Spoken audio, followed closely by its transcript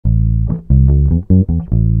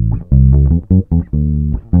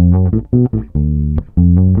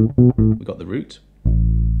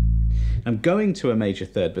going to a major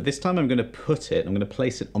third, but this time I'm going to I'm going to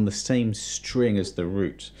place it on the same string as the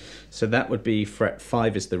root. So that would be fret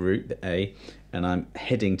 5 is the root, the A, and I'm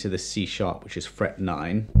heading to the C sharp, which is fret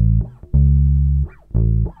 9.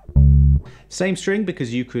 Same string,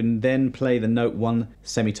 because you can then play the note 1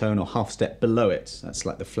 semitone or half step below it. That's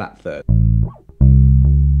like the flat third.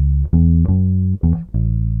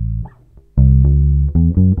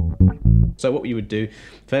 So what you would do,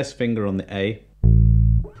 first finger on the A,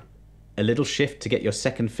 a little shift to get your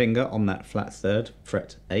second finger on that flat third,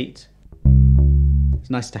 fret 8. It's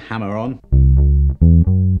nice to hammer on.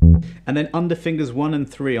 And then under fingers 1 and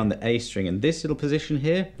 3 on the A string, in this little position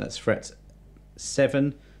here, that's frets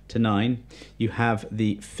 7 to 9, you have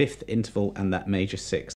the 5th interval and that major 6.